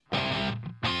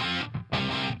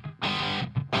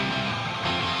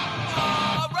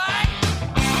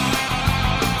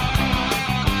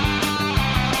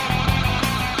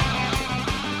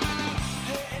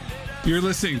You're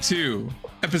listening to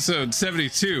episode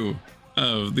 72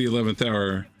 of The 11th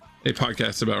Hour, a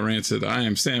podcast about Rancid. I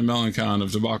am Sam Melancon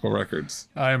of Debacle Records.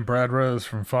 I am Brad Rose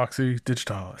from Foxy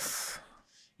Digitalis.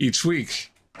 Each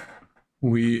week,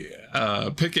 we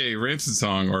pick a Rancid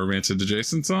song or a Rancid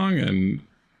adjacent song and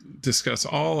discuss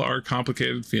all our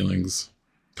complicated feelings.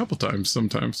 A couple times,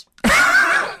 sometimes.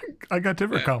 I got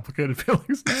different complicated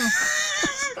feelings now.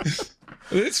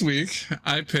 This week,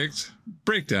 I picked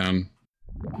Breakdown.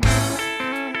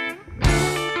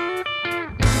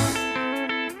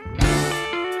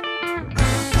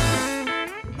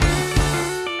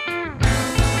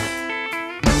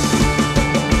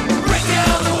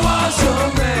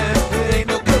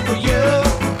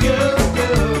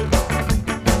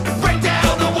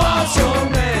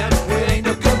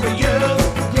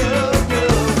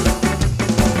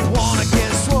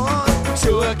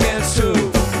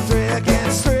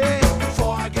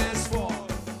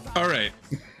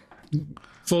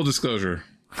 Full disclosure.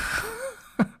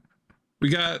 We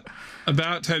got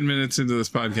about 10 minutes into this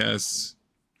podcast.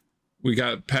 We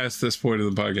got past this point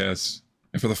of the podcast.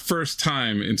 And for the first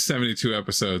time in 72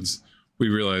 episodes, we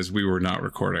realized we were not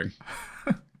recording.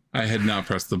 I had not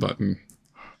pressed the button.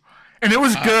 And it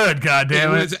was good, goddammit. It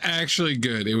was actually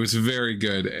good. It was very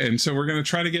good. And so we're going to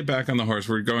try to get back on the horse.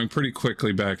 We're going pretty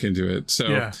quickly back into it. So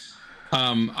yeah.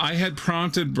 I had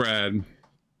prompted Brad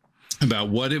about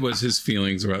what it was his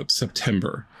feelings about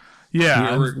September.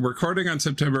 Yeah. We were recording on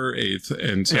September 8th.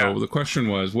 And so the question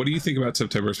was, what do you think about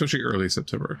September, especially early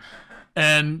September?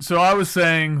 And so I was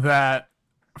saying that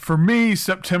for me,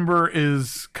 September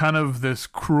is kind of this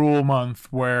cruel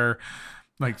month where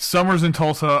like summers in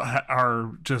Tulsa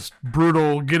are just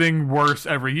brutal, getting worse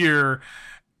every year.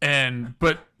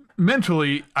 But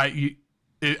mentally, I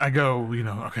go,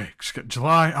 okay, just got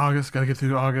July, August, got to get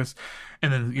through August.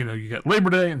 And then, you get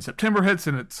Labor Day and September hits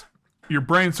and your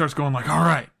brain starts going like, all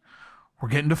right, we're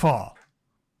getting to fall.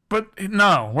 But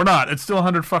no, we're not. It's still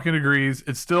 100 fucking degrees.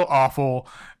 It's still awful.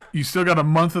 You still got a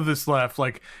month of this left,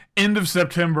 like end of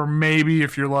September, maybe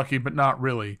if you're lucky, but not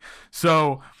really.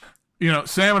 So,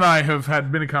 Sam and I have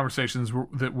had many conversations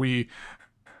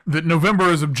that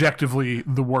November is objectively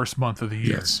the worst month of the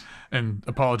year. Yes. And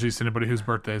apologies to anybody whose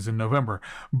birthday is in November.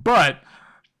 But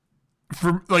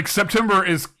for like September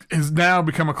has now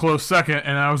become a close second.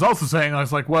 And I was also saying, I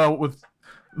was like, well, with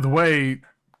the way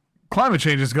climate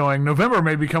change is going, November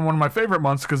may become one of my favorite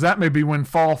months because that may be when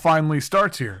fall finally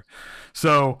starts here.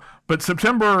 So, but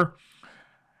September,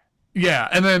 yeah.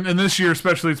 And this year,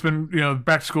 especially, it's been,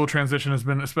 back to school transition has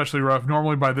been especially rough.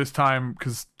 Normally by this time,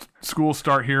 because schools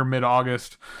start here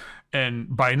mid-August,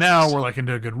 and by now we're like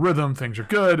into a good rhythm. Things are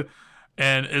good.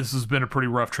 And this has been a pretty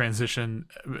rough transition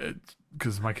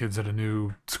because my kid's at a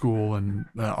new school and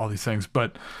all these things.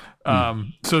 But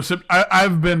so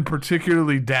I've been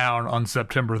particularly down on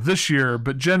September this year,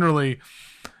 but generally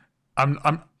I'm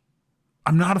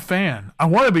not a fan. I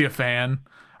want to be a fan.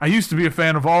 I used to be a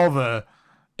fan of all the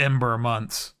Ember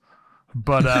months,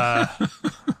 but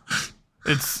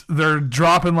they're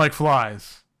dropping like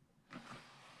flies.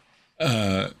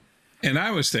 And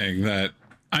I was saying that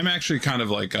I'm actually kind of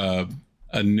like a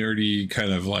nerdy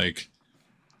kind of like,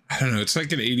 I don't know, it's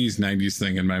like an 80s, 90s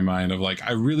thing in my mind of like,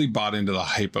 I really bought into the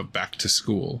hype of back to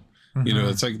school. Mm-hmm.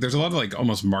 It's like, there's a lot of like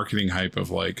almost marketing hype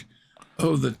of like,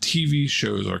 oh, the TV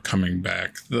shows are coming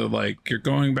back. You're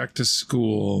going back to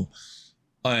school.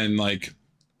 And like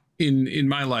in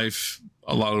my life,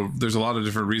 there's a lot of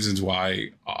different reasons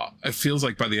why it feels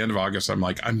like by the end of August, I'm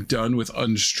like, I'm done with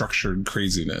unstructured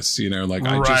craziness, right.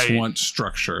 I just want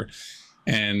structure.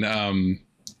 And,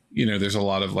 there's a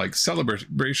lot of like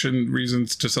celebration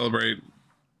reasons to celebrate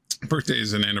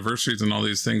birthdays and anniversaries and all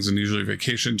these things. And usually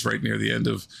vacations right near the end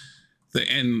of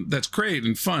that's great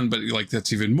and fun, but like,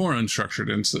 that's even more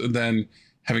unstructured. And so then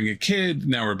having a kid,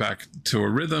 now we're back to a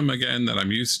rhythm again that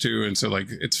I'm used to. And so like,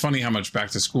 it's funny how much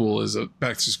back to school is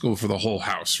back to school for the whole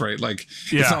house, right? Like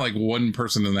It's not like one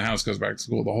person in the house goes back to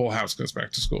school. The whole house goes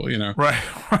back to school, Right.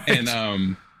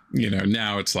 And,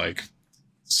 now it's like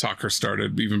soccer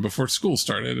started even before school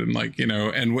started. And like,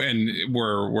 and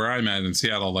where I'm at in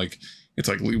Seattle, like, it's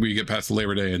like we get past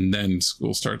Labor Day and then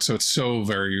school starts. So it's so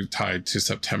very tied to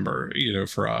September,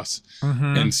 for us.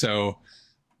 Mm-hmm. And so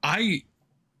I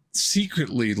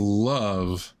secretly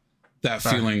love that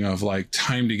feeling of like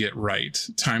time to get right,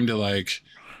 time to like,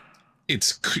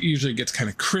 usually gets kind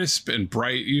of crisp and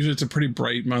bright. Usually it's a pretty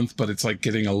bright month, but it's like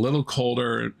getting a little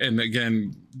colder. And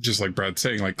again, just like Brad's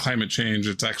saying, like climate change,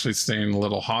 it's actually staying a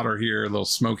little hotter here, a little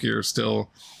smokier still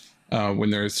when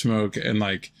there's smoke. And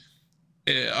like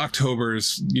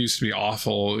October's used to be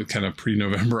awful, kind of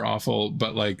pre-November awful,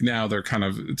 but like now they're kind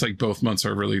of, it's like both months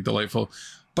are really delightful.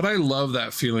 but I love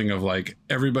that feeling of like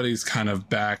everybody's kind of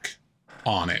back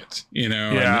on it, you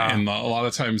know. Yeah. And a lot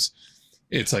of times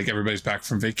it's like everybody's back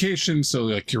from vacation, so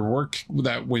like your work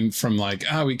that went from like,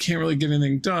 we can't really get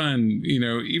anything done, you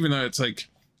know, even though it's like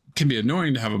can be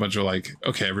annoying to have a bunch of like,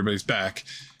 okay, everybody's back,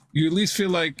 you at least feel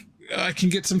like I can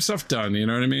get some stuff done, you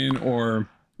know what I mean? Or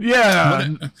yeah,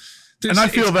 and I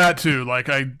feel that too. Like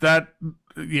I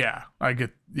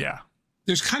get.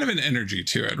 There's kind of an energy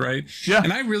to it, right? Yeah.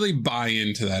 And I really buy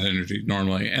into that energy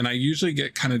normally. And I usually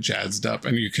get kind of jazzed up,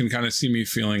 and you can kind of see me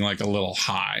feeling like a little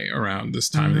high around this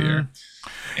time of the year.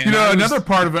 And you know, another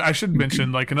part of it, I should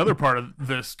mention, like another part of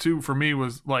this too, for me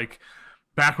was like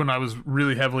back when I was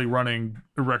really heavily running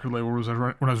a record label,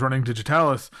 when I was running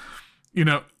Digitalis, you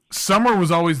know, summer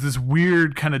was always this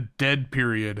weird kind of dead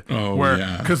period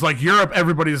because like Europe,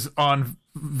 everybody's on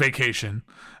vacation.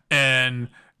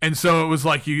 And so it was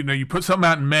like, you know, you put something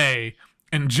out in May,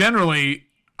 and generally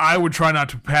I would try not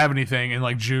to have anything in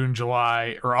like June,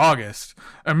 July, or August,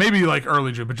 or maybe like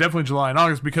early June, but definitely July and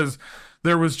August, because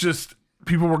there was just,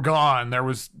 people were gone.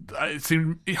 It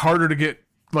seemed harder to get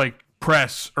like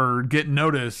press or get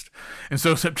noticed. And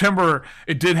so September,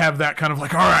 it did have that kind of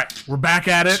like, all right, we're back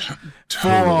at it, full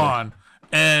on.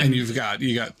 And you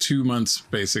got 2 months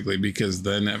basically, because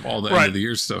then all the end of the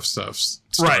year stuff starts.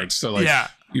 Right. So like,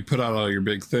 you put out all your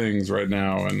big things right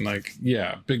now, and like,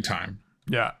 big time.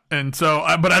 Yeah. And so,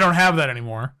 but I don't have that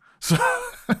anymore. So,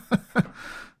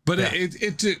 but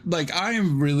it like, I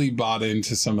am really bought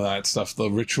into some of that stuff, the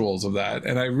rituals of that,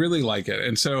 and I really like it.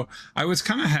 And so I was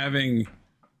kind of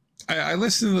I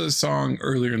listened to the song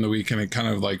earlier in the week, and it kind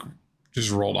of like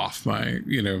just rolled off my,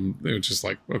 you know, it was just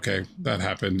like, okay, that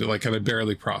happened. Like, and I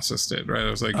barely processed it. Right. I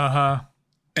was like,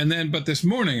 and then, but this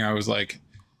morning I was like,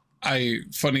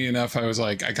 funny enough, I was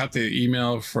like, I got the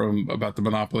email about the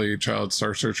Monopoly Child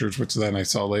Star Searchers, which then I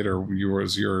saw later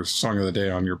was your song of the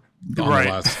day on the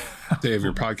last day of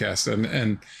your podcast.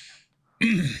 And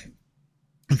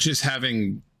just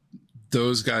having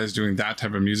those guys doing that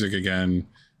type of music again,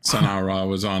 Sun Ra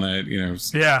was on it, you know.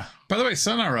 Yeah. By the way,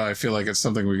 Sun Ra, I feel like it's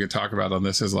something we could talk about on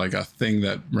this as like a thing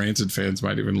that Rancid fans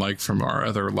might even like from our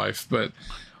other life. But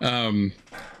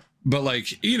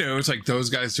like, you know, it's like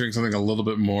those guys doing something a little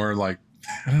bit more like,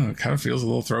 I don't know, it kind of feels a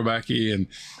little throwbacky, and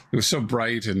it was so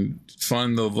bright and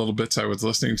fun, the little bits I was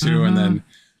listening to. And then,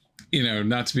 you know,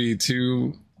 not to be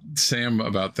too Sam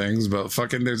about things, but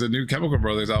fucking there's a new Chemical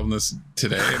Brothers album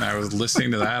today, and I was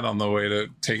listening to that on the way to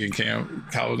taking Cal.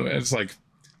 It's like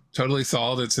totally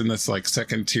solid. It's in this like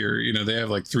second tier, you know, they have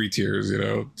like 3 tiers, you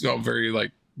know, so very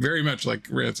much like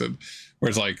Rancid, where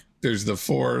it's like there's the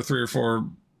 3 or 4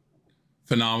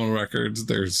 phenomenal records,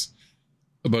 there's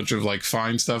a bunch of like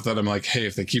fine stuff that I'm like, hey,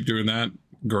 if they keep doing that,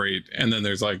 great. And then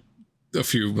there's like a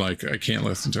few like I can't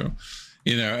listen to,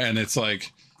 you know, and it's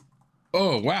like,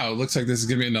 oh wow, it looks like this is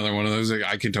gonna be another one of those, like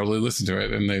I can totally listen to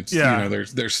it. And it's, you know,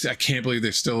 there's I can't believe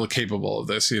they're still capable of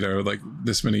this, you know, like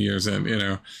this many years in, you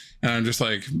know. And I'm just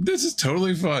like, this is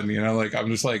totally fun, you know, like I'm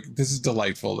just like, this is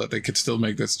delightful that they could still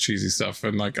make this cheesy stuff,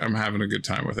 and like I'm having a good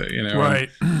time with it, you know. Right.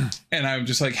 And I'm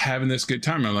just like having this good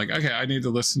time. I'm like, okay, I need to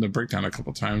listen to Breakdown a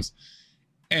couple times.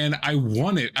 And I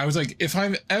was like, if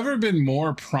I've ever been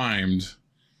more primed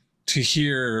to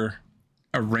hear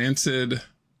a Rancid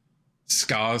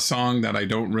ska song that I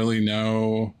don't really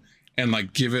know, and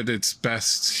like give it its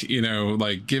best, you know,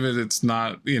 like give it its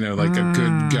not, you know, like a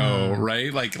good go,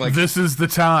 right? Like this is the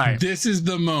time. This is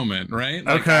the moment, right?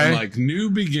 Like, okay. I'm like new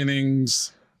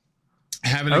beginnings,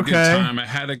 having a good time. I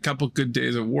had a couple good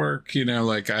days at work, you know,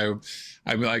 like I'm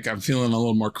feeling a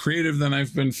little more creative than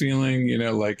I've been feeling, you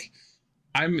know, like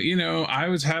I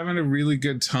was having a really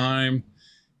good time,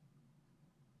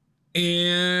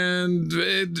 and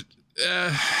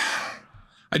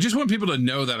I just want people to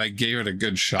know that I gave it a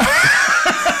good shot.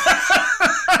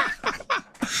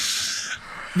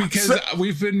 Because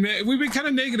we've been kind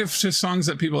of negative to songs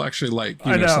that people actually like,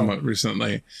 you know, somewhat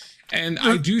recently. And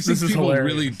I do think people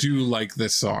really do like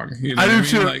this song. You know, I do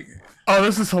too. Like, oh,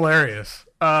 this is hilarious.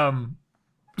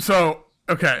 So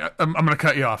okay, I'm gonna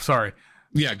cut you off. Sorry.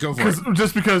 Yeah, go for it.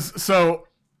 Just because. So,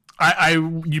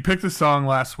 you picked the song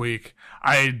last week.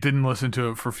 I didn't listen to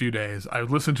it for a few days. I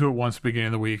listened to it once at the beginning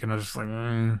of the week, and I was just like,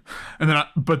 and then,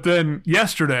 but then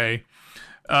yesterday,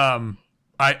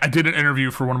 I did an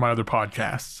interview for one of my other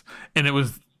podcasts, and it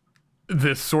was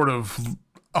this sort of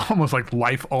almost like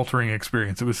life-altering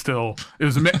experience. It was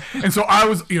and so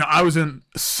I was in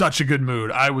such a good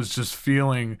mood. I was just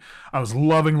feeling, I was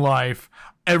loving life.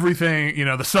 Everything, you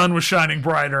know, the sun was shining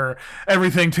brighter.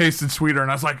 Everything tasted sweeter, and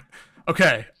I was like,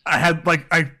 okay. I had like,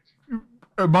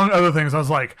 among other things, I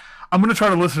was like, I'm gonna try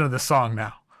to listen to this song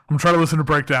now. I'm trying to listen to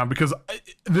Breakdown because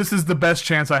this is the best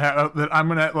chance I have that I'm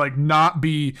gonna like not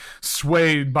be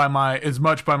swayed by as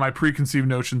much by my preconceived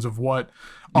notions of what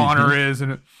Honor is,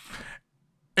 and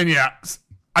yeah,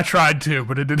 I tried to,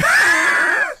 but it didn't.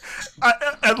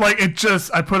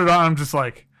 I put it on. I'm just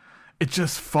like, it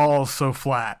just falls so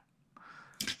flat.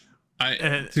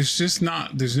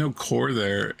 There's no core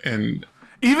there, and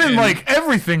like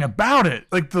everything about it,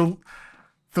 like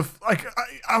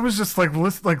I was just like,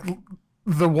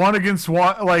 the one against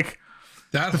one, like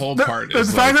that whole part. The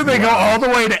fact that they go all the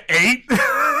way to 8.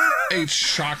 It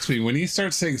shocks me when he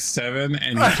starts saying 7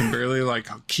 and he can barely like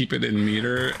keep it in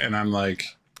meter, and I'm like,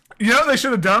 you know what they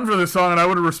should have done for this song, and I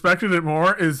would have respected it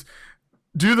more, is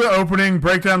do the opening,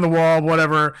 break down the wall,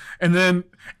 whatever, and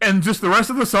just the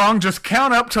rest of the song, just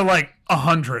count up to like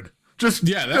 100. Just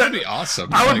that would be awesome.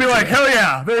 I would be like, hell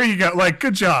yeah, there you go, like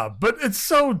good job. But it's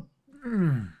so.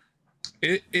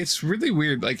 It's really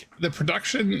weird. Like the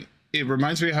production, it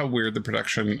reminds me of how weird the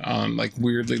production on like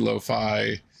weirdly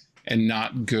lo-fi and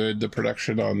not good the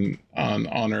production on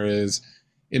Honor is.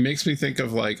 It makes me think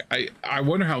of like I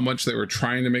wonder how much they were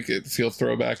trying to make it feel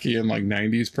throwbacky and like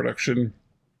 90s production.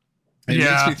 It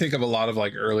makes me think of a lot of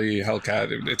like early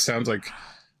Hellcat. It sounds like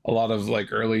a lot of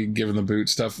like early Given the Boot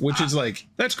stuff, which is like,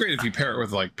 that's great if you pair it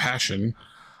with like passion.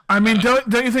 I mean,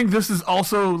 don't you think this is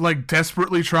also like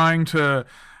desperately trying to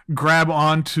grab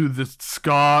onto the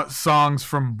ska songs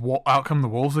from Out Come the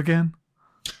Wolves again?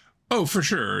 Oh, for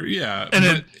sure, yeah.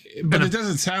 But it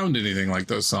doesn't sound anything like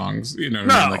those songs, you know.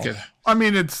 No, I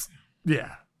mean? It's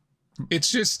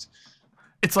just,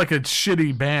 it's like a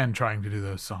shitty band trying to do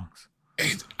those songs.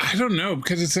 I don't know,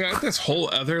 because it's got this whole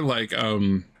other like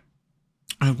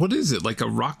what is it, like a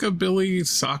rockabilly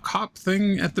sock hop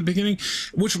thing at the beginning,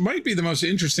 which might be the most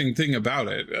interesting thing about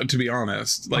it, to be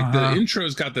honest. Like the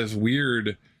intro's got this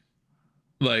weird,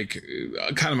 like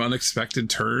kind of unexpected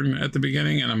turn at the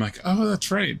beginning, and I'm like, oh, that's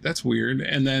right, that's weird.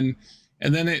 And then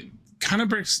it kind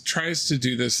of tries to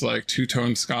do this like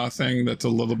two-tone ska thing that's a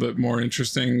little bit more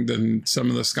interesting than some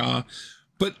of the ska,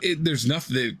 but there's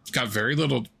nothing. They've got very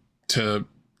little to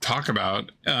talk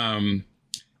about.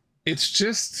 It's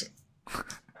just,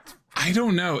 I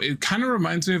don't know. It kind of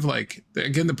reminds me of like,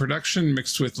 again, the production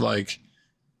mixed with like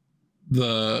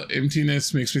the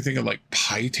emptiness makes me think of like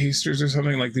Pie Tasters or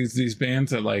something, like these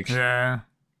bands that like,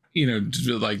 you know,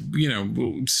 like, you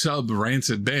know, sub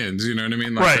rancid bands, you know what I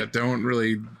mean? Like that don't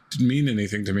really mean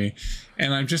anything to me.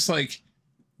 And I'm just like,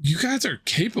 you guys are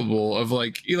capable of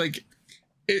like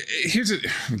here's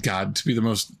God, to be the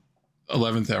most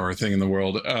 11th hour thing in the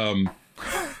world.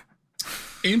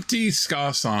 Empty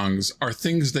ska songs are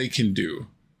things they can do.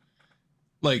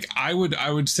 Like I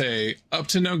would say Up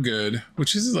to No Good,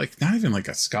 which is like not even like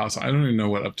a ska song. I don't even know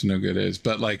what Up to No Good is,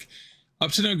 but like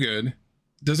Up to No Good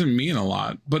doesn't mean a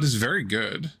lot, but it's very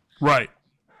good. Right.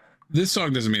 This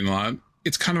song doesn't mean a lot.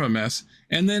 It's kind of a mess.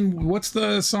 And then what's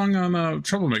the song on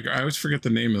Troublemaker? I always forget the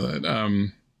name of it.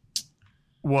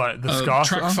 What, the ska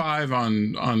track song? 5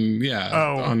 on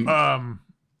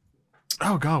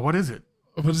oh god, what is it?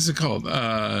 What is it called?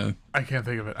 I can't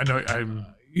think of it. I know I'm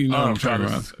you know what I'm talking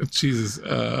about. Jesus.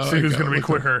 See who's gonna be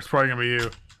quicker. It's probably gonna be you.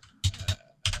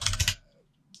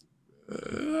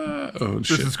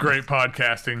 This is great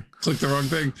podcasting. Click the wrong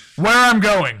thing. Where I'm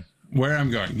going.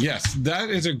 Yes,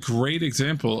 that is a great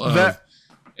example of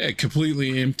a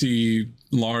completely empty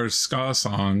Lars ska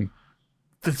song.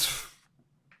 That's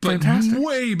but fantastic.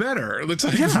 Way better. It's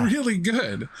like really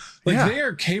good. Like they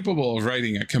are capable of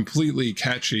writing a completely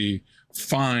catchy,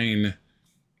 fine.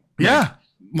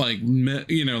 Like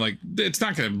you know, like it's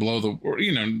not going to blow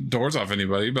the doors off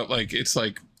anybody, but like it's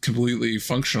like completely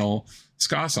functional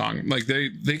ska song. Like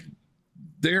they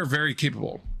are very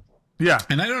capable. Yeah.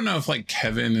 And I don't know if like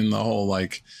Kevin and the whole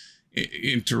like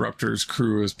Interrupters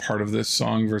crew is part of this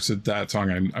song versus that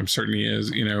song. I'm certain he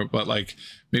is, you know, but like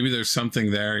maybe there's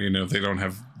something there, you know, if they don't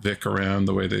have Vic around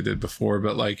the way they did before,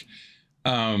 but like,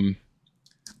 I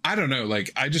don't know.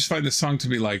 Like, I just find this song to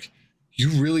be like, you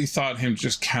really thought him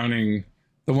just counting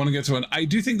the one against one. I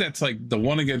do think that's like the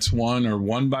one against one or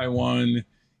one by one.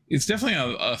 It's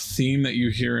definitely a theme that you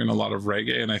hear in a lot of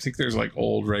reggae. And I think there's like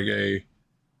old reggae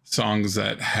songs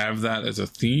that have that as a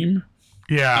theme.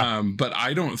 Yeah. But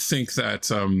I don't think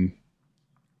that,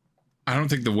 I don't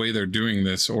think the way they're doing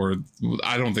this, or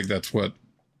I don't think that's what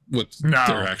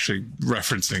they're actually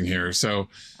referencing here. So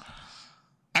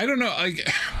I don't know.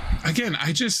 Again,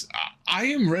 I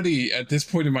am ready at this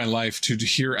point in my life to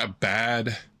hear a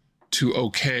bad to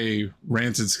okay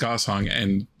rancid ska song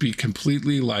and be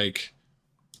completely like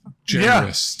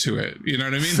generous to it. You know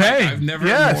what I mean? Like, I've never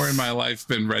more in my life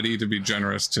been ready to be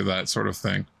generous to that sort of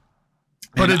thing.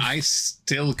 But I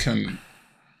still can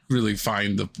really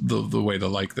find the way to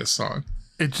like this song.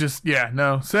 It just, yeah,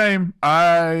 no, same.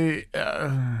 I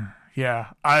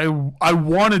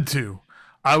wanted to.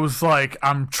 I was like,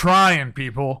 I'm trying,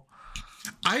 people.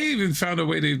 I even found a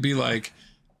way to be like,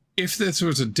 if this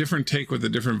was a different take with a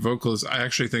different vocalist, I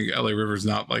actually think LA River's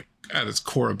not like at its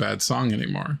core a bad song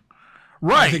anymore.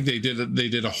 Right. I think they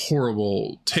did a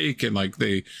horrible take, and like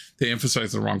they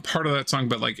emphasized the wrong part of that song.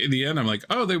 But like in the end, I'm like,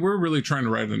 oh, they were really trying to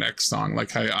write an X song.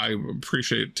 Like I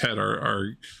appreciate Ted,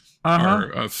 our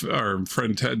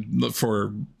friend Ted,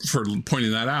 for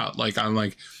pointing that out. Like I'm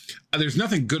like, there's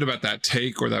nothing good about that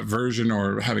take or that version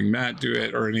or having Matt do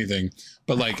it or anything.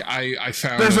 But like I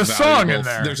found there's a song in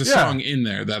there. There's a song in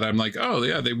there that I'm like, oh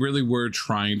yeah, they really were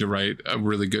trying to write a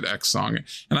really good X song,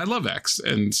 and I love X,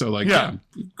 and so like yeah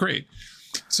great.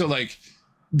 So like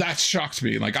that shocked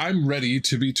me. Like I'm ready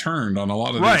to be turned on a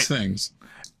lot of these things.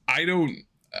 I don't.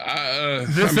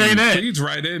 This ain't it. Please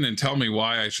write in and tell me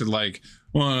why I should like.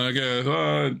 I mean,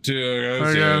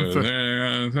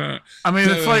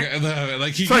 it's like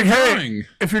hey,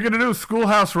 if you're gonna do a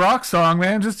Schoolhouse Rock song,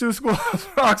 man, just do a Schoolhouse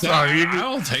Rock song.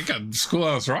 I'll take a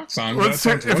Schoolhouse Rock song.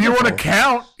 If you want to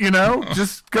count,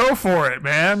 just go for it,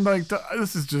 man. Like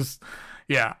this is just,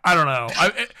 yeah, I don't know.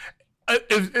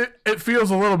 It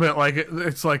feels a little bit like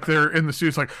it's like they're in the studio.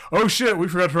 It's like, oh shit, we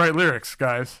forgot to write lyrics,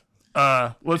 guys.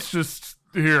 Let's just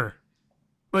here,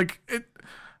 like it.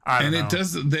 And it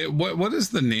does. What is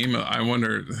the name? I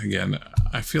wonder. Again,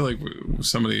 I feel like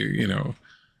somebody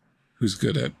who's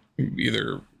good at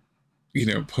either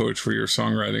poetry or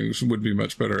songwriting would be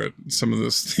much better at some of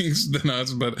those things than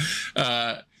us. But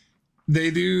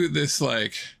they do this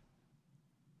like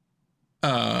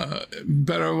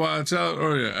better watch out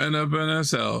or you end up in a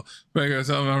cell. Break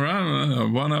yourself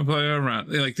around. Wanna play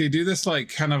around? Like they do this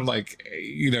like kind of like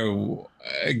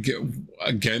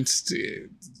against.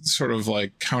 Sort of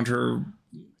like counter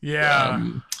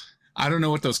I don't know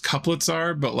what those couplets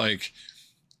are, but like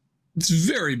it's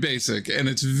very basic and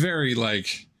it's very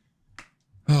like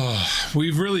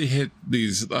we've really hit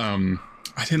these I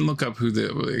didn't look up who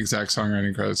the exact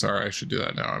songwriting credits are. I should do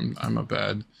that now. I'm a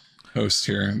bad host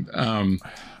here.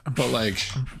 But like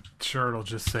I'm sure it'll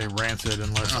just say Rancid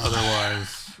unless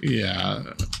otherwise.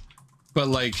 Yeah. But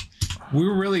like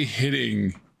we're really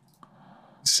hitting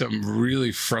some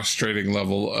really frustrating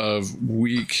level of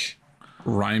weak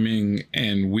rhyming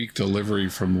and weak delivery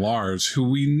from Lars, who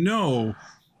we know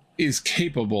is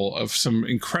capable of some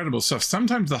incredible stuff,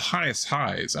 sometimes the highest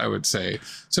highs, I would say.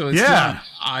 So it's not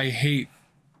I hate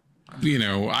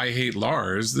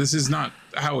Lars. This is not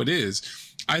how it is.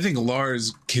 I think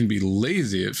Lars can be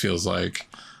lazy, it feels like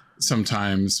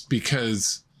sometimes,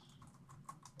 because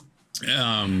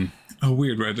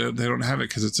weird, right? They don't have it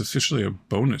because it's officially a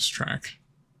bonus track.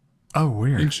 Oh,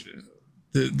 weird.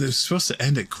 They're supposed to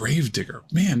end at Gravedigger.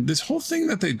 Man, this whole thing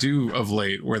that they do of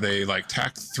late where they like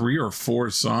tack 3 or 4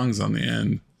 songs on the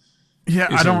end.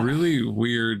 Yeah, is a really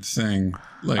weird thing.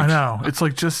 Like I know. It's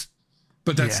like just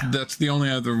but that's the only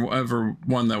ever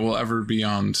one that will ever be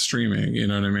on streaming, you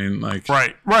know what I mean? Like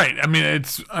Right. I mean,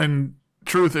 it's in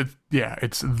truth it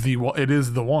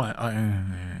is the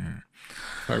one.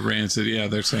 By Rancid. Yeah,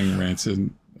 they're saying Rancid.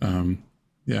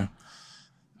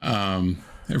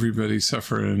 Everybody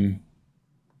suffering.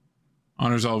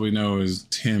 Honors All We Know is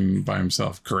Tim by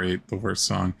himself. Great. The worst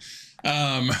song.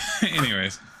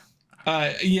 Anyways.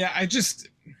 I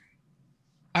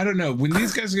don't know. When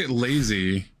these guys get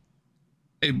lazy,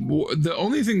 the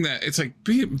only thing that it's like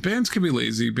bands can be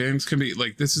lazy. Bands can be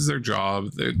like, this is their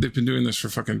job. They've been doing this for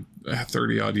fucking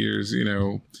 30 odd years.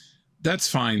 That's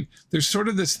fine. There's sort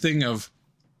of this thing of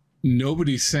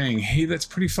nobody saying, hey, that's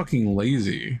pretty fucking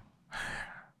lazy.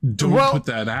 Don't put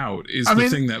that out is the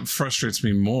thing that frustrates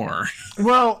me more.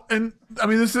 Well, and I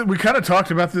mean, we kind of talked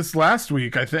about this last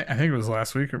week. I think it was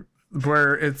last week,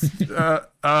 where it's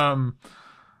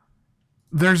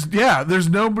there's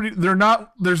nobody.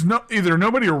 There's either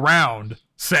nobody around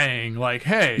saying like,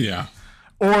 hey,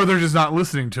 or they're just not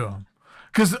listening to them,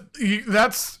 because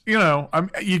that's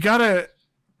you gotta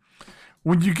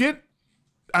when you get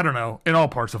I don't know, in all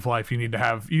parts of life you need to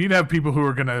have people who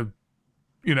are gonna.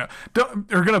 Are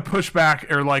gonna push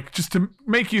back or like just to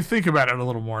make you think about it a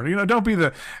little more. Don't be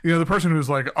the the person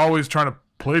who's like always trying to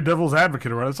play devil's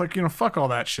advocate or whatever. It's like fuck all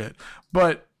that shit.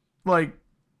 But like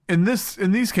in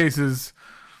these cases,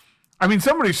 I mean,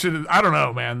 somebody should. I don't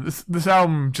know, man. This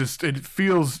album just it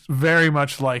feels very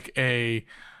much like we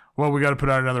got to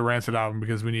put out another Rancid album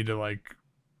because we need a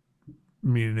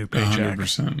new paycheck.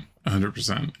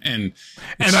 100%. And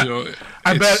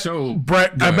I bet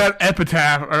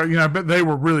Epitaph, or I bet they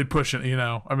were really pushing.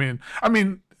 I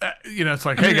mean, it's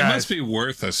like, I hey mean, it guys, must be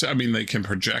worth us. I mean, they can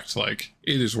project like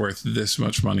it is worth this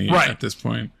much money Right. at this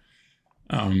point.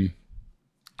 yeah,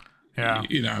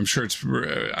 I'm sure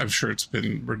it's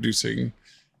been reducing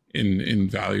in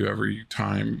value every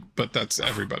time, but that's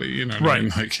everybody, you know what I right,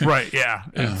 mean? Like, right, yeah.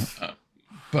 It's-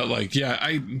 but like, yeah,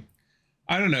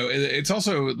 I don't know. It's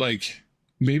also like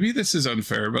maybe this is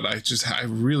unfair, but I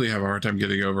really have a hard time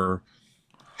getting over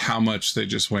how much they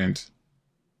just went.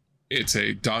 It's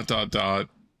a ...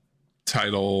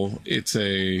 title. It's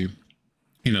a,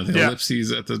 the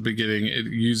ellipses at the beginning. It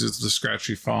uses the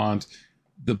scratchy font.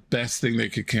 The best thing they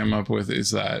could come up with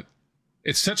is that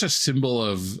it's such a symbol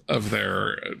of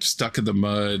their stuck in the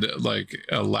mud, like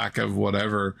a lack of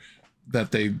whatever,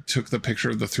 that they took the picture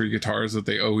of the 3 guitars that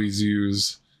they always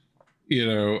use,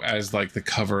 as like the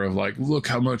cover of like, look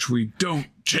how much we don't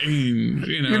change.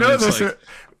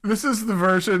 This is the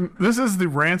version. This is the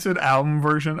Rancid album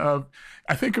version of.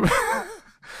 I think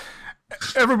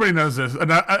everybody knows this,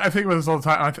 and I think about this all the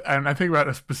time. And I think about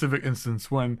a specific instance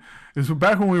when it was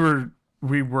back when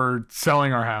we were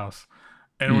selling our house,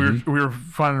 and we were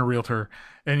finding a realtor,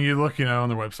 and you look, on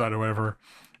their website or whatever,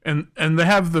 and they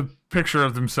have the picture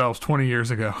of themselves 20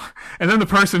 years ago, and then the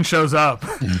person shows up,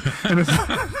 and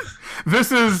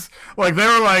this is like they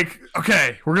were like,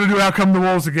 okay, we're gonna do Out Come the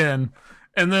Wolves again,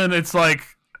 and then it's like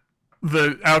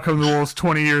the Out Come the Wolves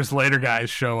 20 years later guys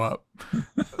show up.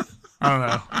 I don't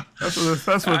know. That's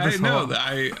what this I know.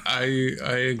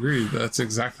 I agree. That's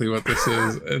exactly what this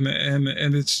is,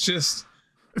 and it's just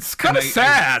it's kind of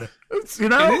sad. It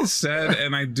is sad,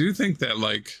 and I do think that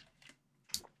like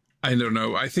I don't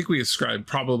know. I think we ascribe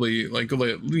probably like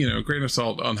a grain of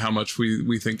salt on how much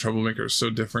we think Troublemaker is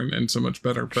so different and so much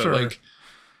better. But Sure.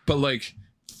 like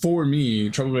for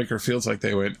me, Troublemaker feels like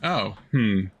they went,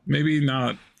 maybe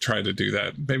not try to do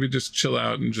that. Maybe just chill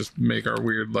out and just make our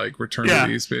weird like Return to the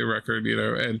East Bay record,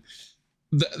 and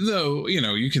though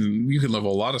you can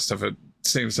level a lot of stuff at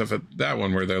that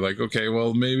one where they're like, okay,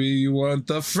 well maybe you want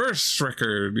the first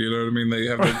record, you know what I mean? They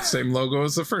have the same logo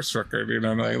as the first record,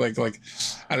 like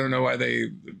I don't know why they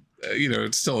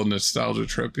it's still a nostalgia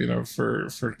trip, for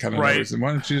kind of no reason.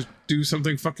 Why don't you just do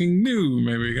something fucking new,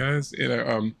 maybe, guys?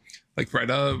 Like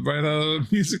write a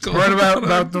musical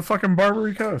about the fucking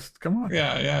Barbary Coast. Come on.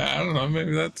 Yeah. I don't know.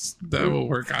 Maybe that will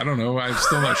work. I don't know. I'm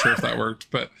still not sure if that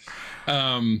worked, but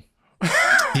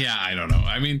yeah, I don't know.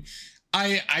 I mean,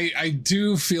 I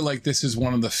do feel like this is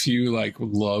one of the few like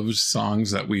loved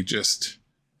songs that we just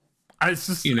I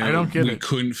don't get it. We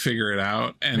couldn't figure it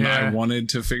out, and I wanted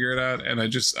to figure it out, and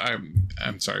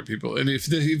I'm sorry, people. And if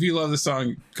you love the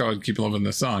song, go ahead, keep loving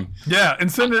the song. Yeah,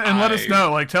 and send it and let us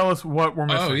know. Like, tell us what we're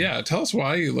missing. Oh yeah, tell us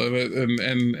why you love it,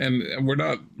 and we're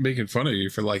not making fun of you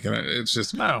for liking it. It's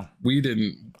just we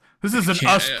didn't. This is an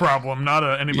us problem, not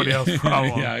anybody else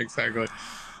problem. Yeah, exactly.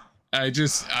 It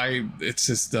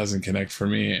just doesn't connect for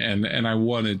me, and I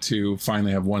wanted to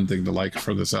finally have one thing to like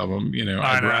for this album.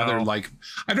 I'd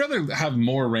rather have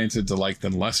more Rancid to like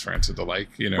than less Rancid to like.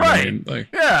 Right? What I mean? Like,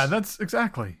 yeah, that's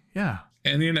exactly. Yeah.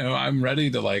 And I'm ready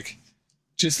to like,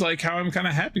 just like how I'm kind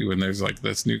of happy when there's like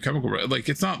this new Chemical. Like,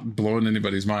 it's not blowing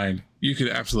anybody's mind. You could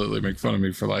absolutely make fun of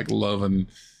me for like loving,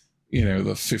 the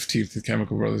 15th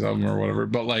Chemical Brothers album or whatever,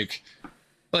 but like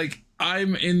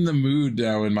I'm in the mood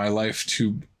now in my life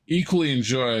to equally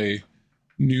enjoy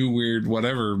new weird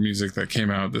whatever music that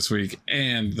came out this week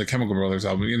and the Chemical Brothers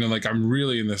album. Like I'm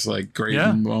really in this like great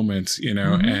moment,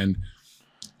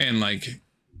 and like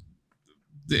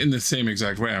in the same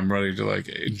exact way I'm ready to like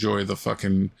enjoy the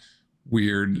fucking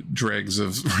weird dregs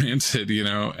of Rancid,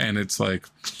 and it's like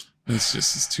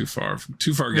it's too far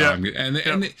gone.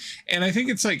 And I think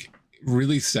it's like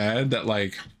really sad that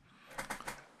like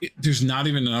there's not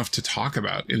even enough to talk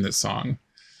about in this song.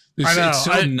 I know. It's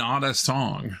so not a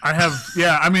song. I have,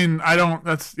 I mean, I don't.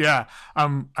 That's I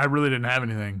really didn't have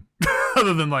anything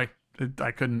other than like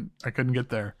I couldn't get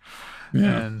there.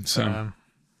 Yeah. And so,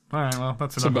 all right. Well,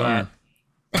 that's enough of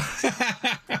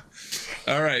that.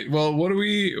 All right. Well, what are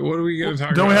we going to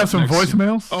talk about? Don't we have some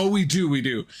voicemails? Oh, we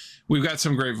do. We've got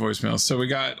some great voicemails. So we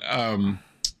got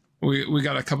we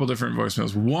got a couple different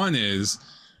voicemails. One is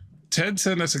Ted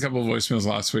sent us a couple of voicemails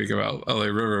last week about LA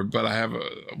River, but I have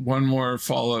one more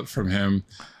follow-up from him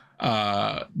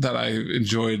that I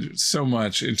enjoyed so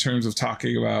much in terms of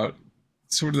talking about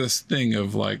sort of this thing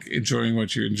of like enjoying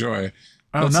what you enjoy.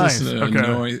 Oh, Let's nice. listen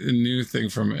to a new thing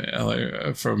from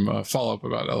LA, from follow-up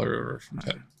about LA River from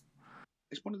Ted.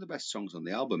 It's one of the best songs on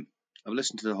the album. I've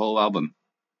listened to the whole album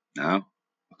now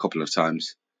a couple of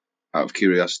times out of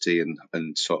curiosity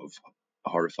and sort of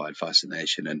horrified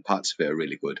fascination, and parts of it are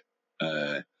really good.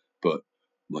 But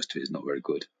most of it is not very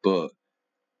good. But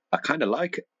I kind of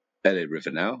like it. LA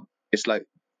River now, it's like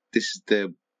this is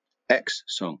the X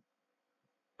song,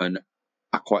 and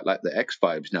I quite like the X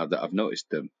vibes now that I've noticed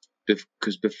them.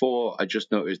 Because before I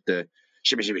just noticed the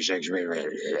shimmy shimmy shake,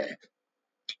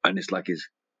 and it's like he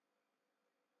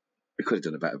could have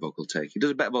done a better vocal take. He does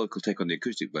a better vocal take on the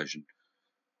acoustic version,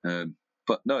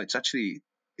 but no, it's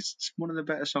one of the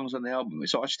better songs on the album.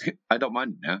 It's actually, I don't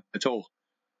mind it now at all.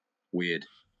 Weird.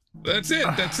 That's it.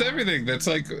 That's everything. That's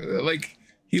like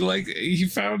he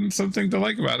found something to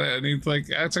like about it, and he's like,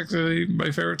 that's actually my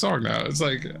favorite song now. It's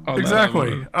like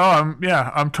exactly.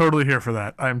 I'm totally here for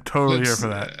that. I'm totally here for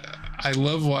that. I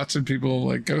love watching people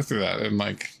like go through that, and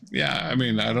like, yeah, I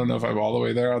mean, I don't know if I'm all the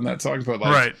way there on that song, but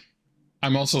like, right.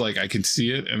 I'm also like, I can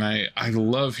see it, and I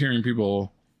love hearing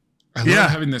people. I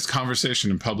love having this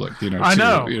conversation in public, you know. I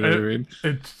know. You know what I mean?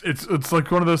 It's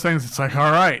like one of those things. It's like,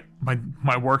 all right,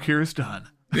 my work here is done.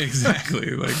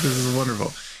 Exactly. Like, this is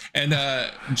wonderful. And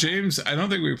James, I don't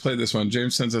think we played this one.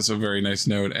 James sends us a very nice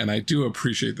note, and I do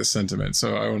appreciate the sentiment.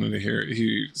 So I wanted to hear it.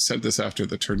 He sent this after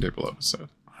the Turntable episode.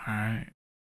 All right.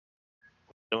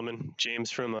 Gentlemen,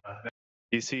 James from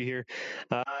DC here.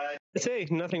 I'd say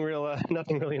nothing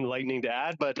really enlightening to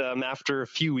add, but after a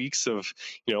few weeks of,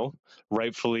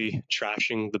 rightfully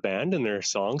trashing the band and their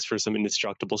songs for some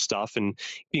indestructible stuff and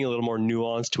being a little more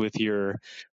nuanced with your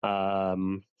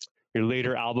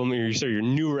later album, your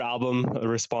newer album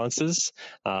responses,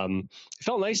 it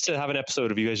felt nice to have an episode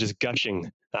of you guys just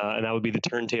gushing, and that would be the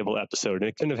Turntable episode. And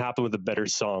it couldn't have happened with a better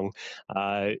song.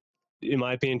 In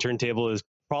my opinion, Turntable is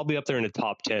probably up there in the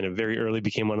top 10. It very early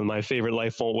became one of my favorite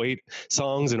Life Won't Wait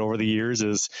songs, and over the years,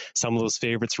 as some of those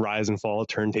favorites rise and fall,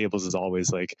 Turntables is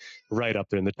always like right up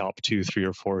there in the top 2, 3,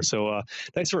 or 4. So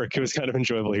nice work. It was kind of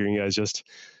enjoyable hearing you guys just,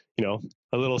 a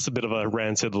little bit of a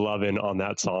rancid love-in on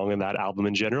that song and that album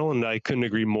in general, and I couldn't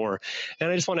agree more.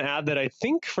 And I just want to add that I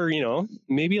think for,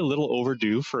 maybe a little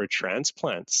overdue for a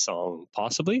Transplant song,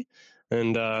 possibly.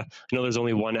 And I know there's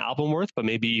only one album worth, but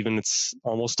maybe even it's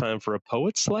almost time for a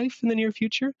Poet's Life in the near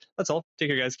future. That's all. Take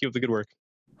care, guys. Keep up the good work.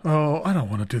 Oh, I don't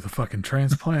want to do the fucking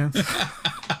transplants.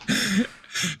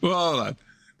 Well, hold on.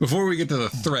 Before we get to the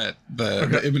threat,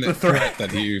 the imminent threat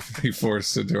that he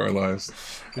forced into our lives,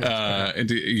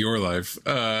 into your life.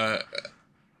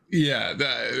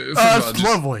 It's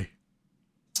lovely.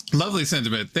 Lovely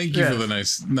sentiment. Thank you for the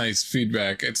nice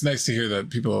feedback. It's nice to hear that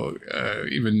people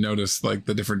even notice like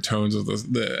the different tones of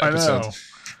the episodes. I know.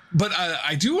 But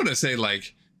I do want to say,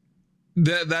 like,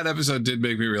 that episode did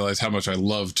make me realize how much I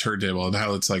love Turntable and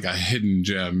how it's like a hidden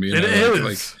gem. It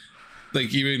is.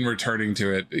 Like even returning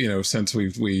to it, since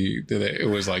we did it, it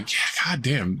was like, yeah,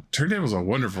 goddamn, Turntable's a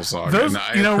wonderful song.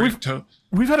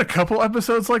 We've had a couple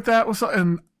episodes like that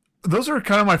and those are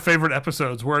kind of my favorite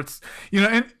episodes where it's,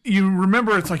 and you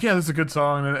remember it's like, yeah, this is a good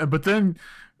song. But then,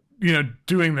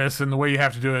 doing this and the way you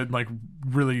have to do it, like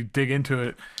really dig into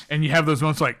it. And you have those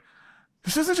moments like,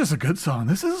 this isn't just a good song.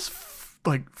 This is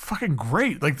like fucking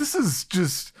great. Like, this is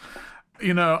just,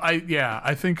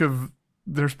 I think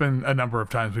there's been a number of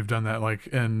times we've done that.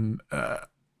 Like I'm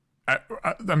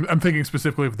thinking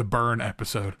specifically of the Burn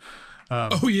episode.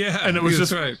 And it was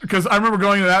just right, because I remember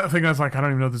going to that thing. I was like, I don't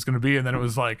even know what this is going to be, and then it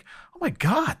was like, oh my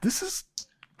god, this is,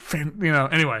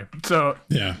 Anyway, so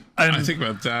yeah, I think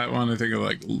about that one. I think of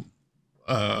like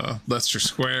Leicester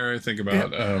Square. I think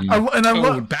about I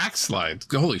love Backslide.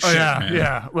 Holy shit, man.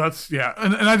 Yeah. Well,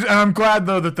 and I'm glad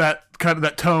though that kind of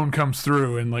that tone comes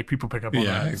through and like people pick up on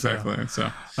that. Yeah, exactly.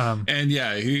 So and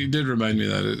yeah, he did remind me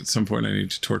that at some point I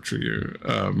need to torture you.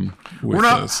 We're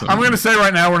not. I'm going to say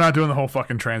right now we're not doing the whole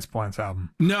fucking Transplants album.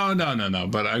 No.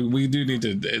 But we do need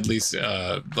to at least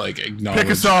like acknowledge, pick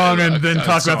a song and then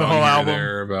talk about the whole album.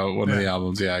 There about one of the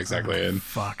albums. Yeah, exactly. And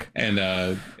fuck. And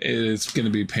it's going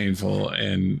to be painful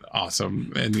and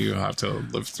awesome, and you have to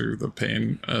live through the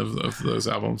pain of those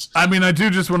albums. I mean, I do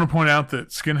just want to point out that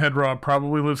Skinhead Rob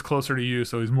probably lives closer to you,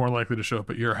 so he's more likely to show up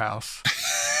at your house.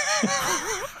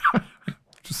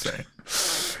 Just saying.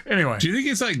 Anyway, do you think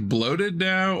it's like bloated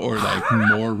now or like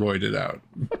more roided out?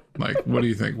 Like, what do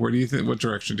you think? What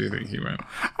direction do you think he went?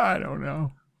 I don't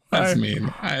know. That's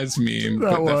mean. That's mean.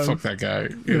 Fuck that guy.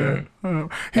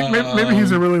 Maybe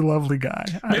he's a really lovely guy.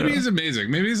 Maybe he's amazing.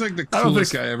 Maybe he's like the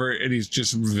coolest guy ever, and he's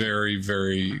just very,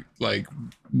 very like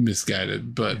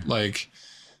misguided. But like,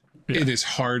 it is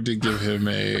hard to give him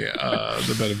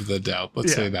the benefit of the doubt.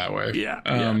 Let's say that way.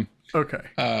 Yeah. Okay.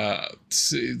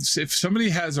 If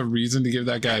somebody has a reason to give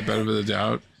that guy a benefit of the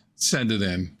doubt, send it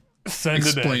in.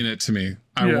 Explain it to me.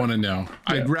 I want to know.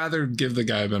 I'd rather give the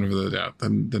guy a benefit of the doubt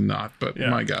than not. But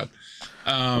my God.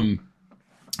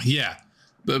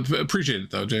 But appreciate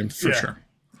it though, James, for sure.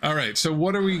 All right. So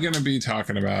what are we going to be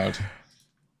talking about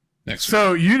next week.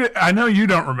 So I know you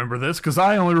don't remember this because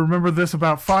I only remember this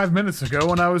about 5 minutes ago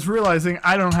when I was realizing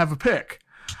I don't have a pick.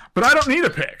 But I don't need a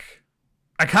pick.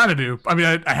 I kind of do. I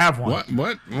mean, I have one.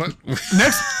 What?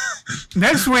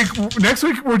 Next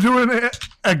week we're doing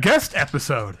a guest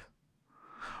episode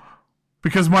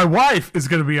because my wife is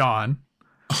going to be on.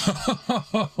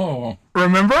 Oh.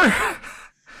 Remember?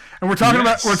 And we're talking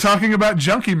Yes. about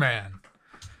Junkie Man.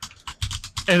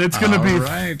 And it's going to be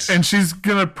right. and she's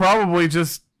going to probably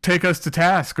just take us to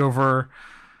task over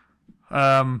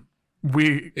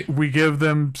we give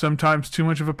them sometimes too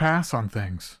much of a pass on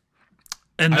things.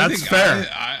 And that's fair.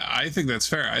 I think that's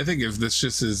fair. I think if this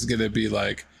just is going to be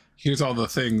like, here's all the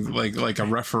things, like a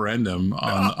referendum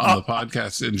on the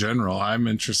podcast in general, I'm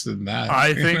interested in that.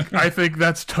 I think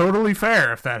that's totally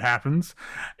fair if that happens,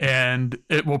 and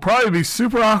it will probably be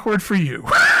super awkward for you.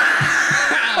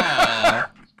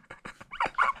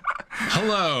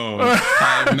 Hello,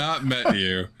 I have not met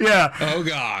you. Yeah. Oh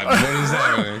God, what is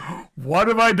happening? What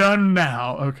have I done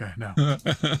now? Okay, no.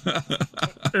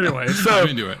 Anyway, so I'm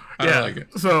into it. I like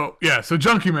it. So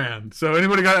Junkie Man. So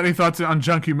anybody got any thoughts on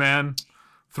Junkie Man?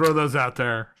 Throw those out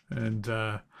there. And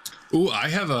Ooh, I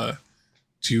have a.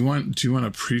 Do you want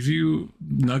a preview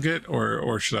nugget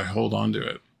or should I hold on to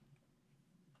it?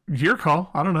 your call.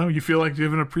 I don't know. You feel like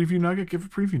giving a preview nugget? Give a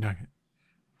preview nugget.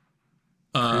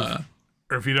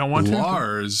 Or if you don't want to,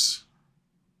 Lars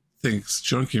thinks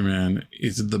Junkie Man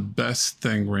is the best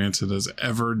thing Rancid has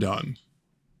ever done.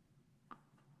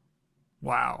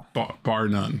 wow. Bar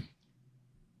none.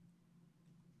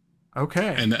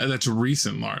 Okay. And that's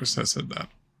recent. Lars has said that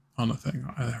on a thing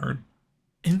I heard.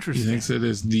 He Interesting. thinks it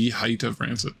is the height of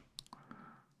Rancid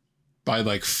by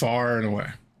like far and away.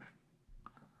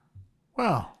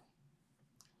 Well,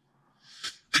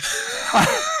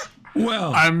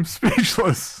 Well, I'm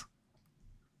speechless.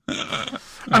 I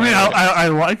mean, I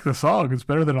like the song. It's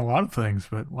better than a lot of things,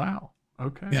 but wow.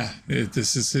 Okay. yeah,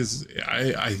 this is his.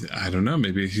 I don't know.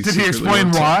 Maybe Did he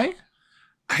explain why?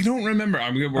 I don't remember.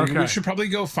 Okay. We should probably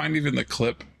go find even the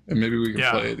clip, and maybe we can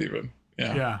Yeah. play it even.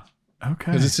 Yeah. Yeah.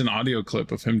 Okay. Because it's an audio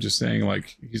clip of him just saying,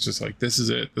 like, he's just like, this is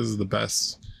it. This is the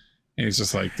best. And he's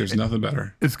just like, there's nothing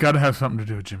better. It's got to have something to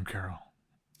do with Jim Carroll.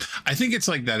 I think it's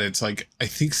like that. It's like, I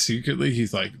think secretly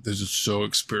he's like, this is so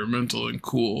experimental and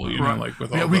cool, you know, Right. like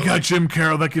with all Yeah, we the, got like, Jim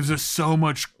Carroll. That gives us so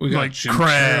much we got like Jim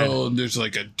cred. Carroll, and there's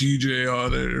like a DJ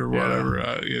on it or Yeah.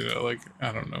 whatever. You know, like,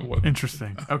 I don't know what.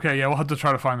 Interesting. Okay, yeah, we'll have to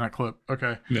try to find that clip.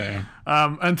 Okay. Yeah.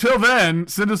 Until then,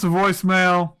 send us a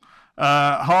voicemail.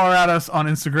 Holler at us on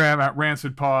Instagram at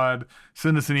RancidPod.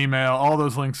 Send us an email. All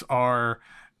those links are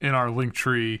in our link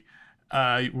tree.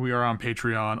 We are on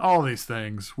Patreon. All these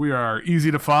things. We are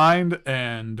easy to find,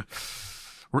 and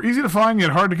we're easy to find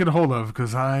yet hard to get a hold of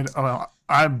because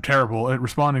I'm terrible at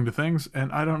responding to things,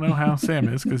 and I don't know how Sam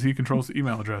is because he controls the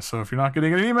email address. So if you're not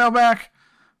getting an email back,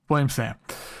 blame Sam.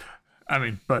 I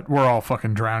mean, but we're all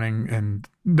fucking drowning, and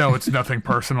no, it's nothing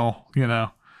personal, you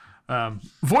know.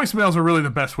 Voicemails are really the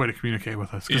best way to communicate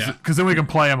with us because then we can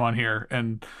play them on here,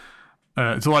 and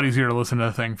it's a lot easier to listen to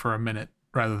a thing for a minute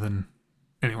rather than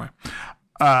anyway.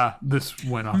 This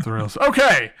went off the rails.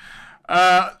 Okay,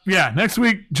 next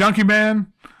week, Junkie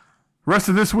Man. Rest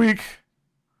of this week,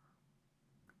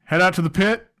 head out to the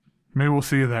pit. Maybe we'll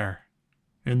see you there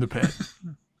in the pit.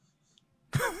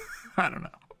 I don't know.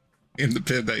 In the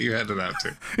pit that you headed out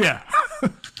to. Yeah.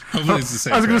 Hopefully it's the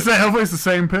same. I was going pit. to say, hopefully it's the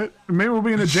same pit. Maybe we'll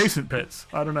be in adjacent pits.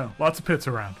 I don't know. Lots of pits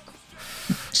around.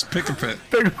 Just pick a pit.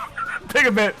 Take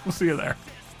a bit. We'll see you there.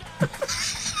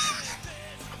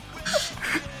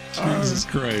 Jesus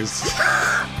Christ.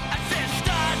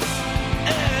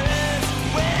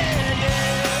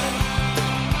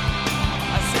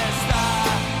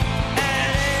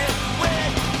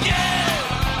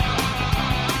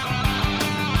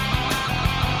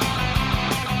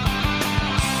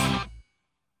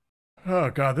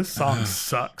 Oh, God, this song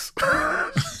sucks.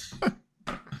 I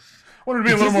wanted to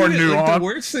be a little more Like, the nuanced.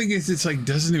 worst thing is it's like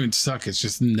doesn't even suck. It's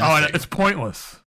just Oh, nothing. and it's pointless.